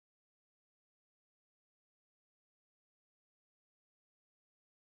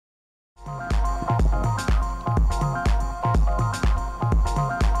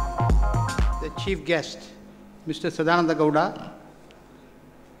the chief guest, Mr. Sadananda Gowda,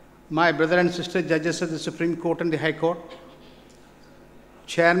 my brother and sister judges of the Supreme Court and the High Court,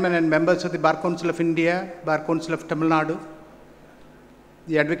 chairman and members of the Bar Council of India, Bar Council of Tamil Nadu,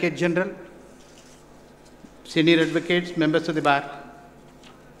 the Advocate General, senior advocates, members of the bar.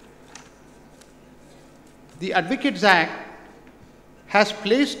 The Advocates Act has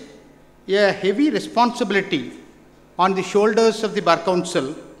placed a heavy responsibility on the shoulders of the Bar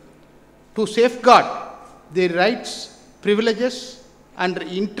Council to safeguard the rights, privileges, and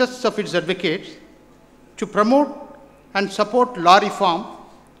interests of its advocates, to promote and support law reform,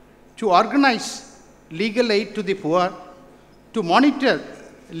 to organize legal aid to the poor, to monitor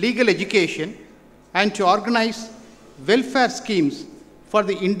legal education, and to organize welfare schemes for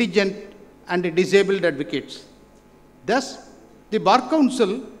the indigent and the disabled advocates. Thus, the Bar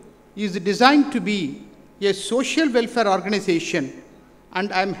Council is designed to be a social welfare organization,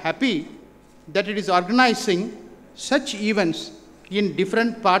 and I am happy that it is organizing such events in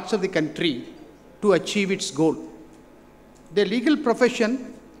different parts of the country to achieve its goal. The legal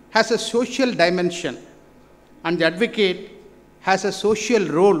profession has a social dimension, and the advocate has a social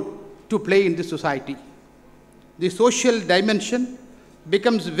role to play in the society. The social dimension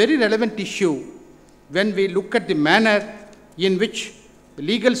becomes a very relevant issue when we look at the manner in which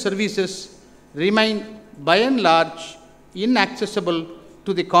legal services remain by and large inaccessible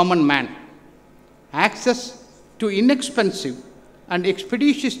to the common man. Access to inexpensive and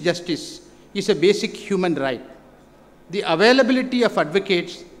expeditious justice is a basic human right. The availability of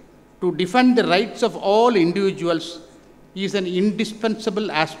advocates to defend the rights of all individuals is an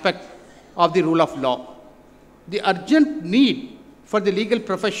indispensable aspect of the rule of law. The urgent need for the legal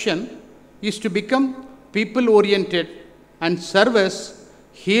profession is to become people-oriented and serve as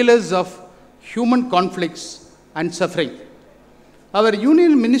healers of human conflicts and suffering. Our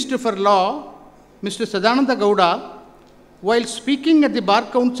Union Minister for Law, Mr. Sadananda Gowda, while speaking at the Bar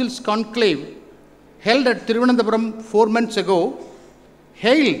Council's conclave held at Thiruvananthapuram 4 months ago,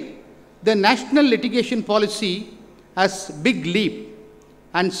 hailed the national litigation policy as big leap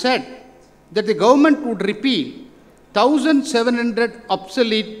and said that the government would repeal 1,700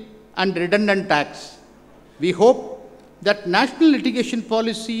 obsolete and redundant acts. We hope that National Litigation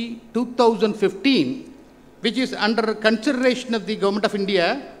Policy 2015, which is under consideration of the Government of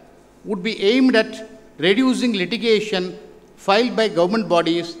India, would be aimed at reducing litigation filed by government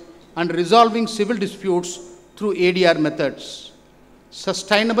bodies and resolving civil disputes through ADR methods.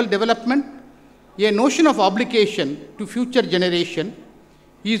 Sustainable development, a notion of obligation to future generation,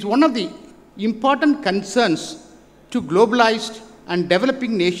 is one of the important concerns to globalized and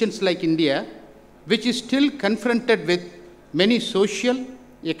developing nations like India, which is still confronted with many social,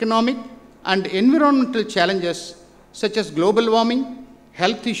 economic, and environmental challenges such as global warming,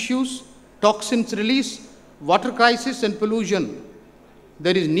 health issues, toxins release, water crisis, and pollution.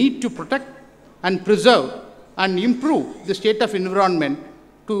 There is need to protect and preserve and improve the state of environment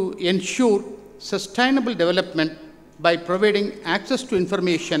to ensure sustainable development by providing access to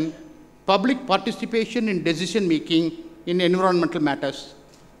information, public participation in decision making in environmental matters.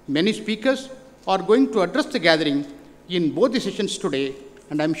 Many speakers are going to address the gathering in both the sessions today,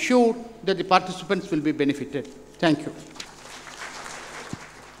 and I am sure that the participants will be benefited. Thank you.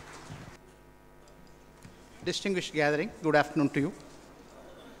 Distinguished gathering, good afternoon to you.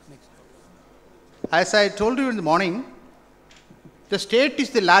 As I told you in the morning, the state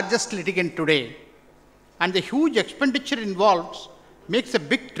is the largest litigant today, and the huge expenditure involved makes a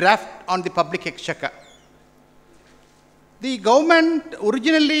big draft on the public exchequer. The government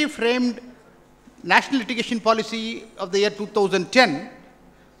originally framed National Litigation Policy of the year 2010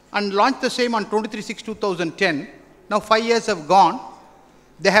 and launched the same on 23/6/2010. Now 5 years have gone.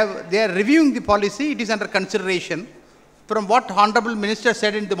 They are reviewing the policy. It is under consideration. From what Hon'ble Minister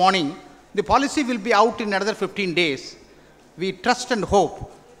said in the morning, the policy will be out in another 15 days. We trust and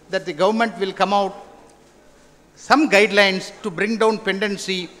hope that the government will come out some guidelines to bring down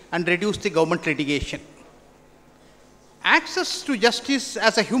pendency and reduce the government litigation. Access to justice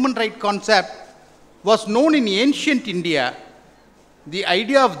as a human right concept was known in ancient India. The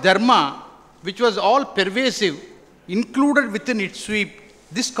idea of dharma, which was all pervasive, included within its sweep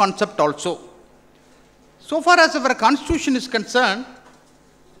this concept also. So far as our constitution is concerned,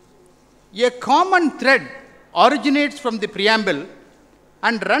 a common thread originates from the preamble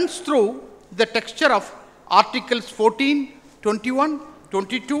and runs through the texture of Articles 14, 21,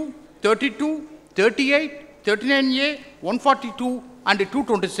 22, 32, 38, 39A, 142 and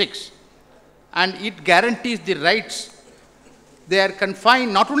 226. And it guarantees the rights. They are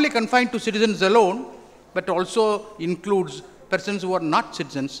confined, not only confined to citizens alone, but also includes persons who are not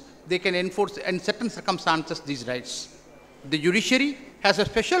citizens, they can enforce in certain circumstances these rights. The judiciary has a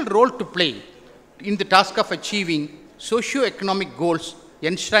special role to play in the task of achieving socio-economic goals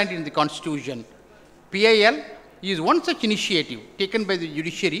enshrined in the Constitution. PIL is one such initiative taken by the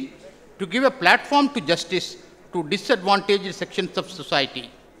judiciary to give a platform to justice to disadvantaged sections of society.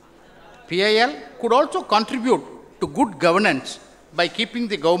 PIL could also contribute to good governance by keeping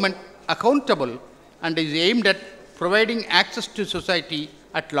the government accountable and is aimed at providing access to society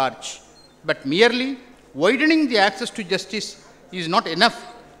at large. But merely widening the access to justice is not enough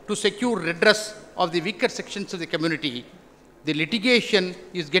to secure redress of the weaker sections of the community. The litigation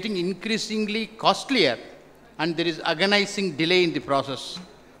is getting increasingly costlier and there is agonizing delay in the process.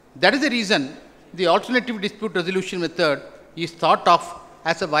 That is the reason the alternative dispute resolution method is thought of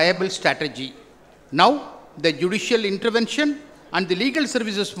as a viable strategy. Now, the judicial intervention and the legal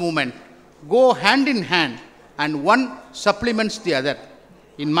services movement go hand in hand and one supplements the other.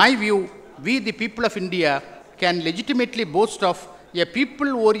 In my view, we the people of India can legitimately boast of a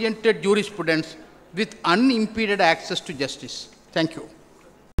people-oriented jurisprudence with unimpeded access to justice. Thank you.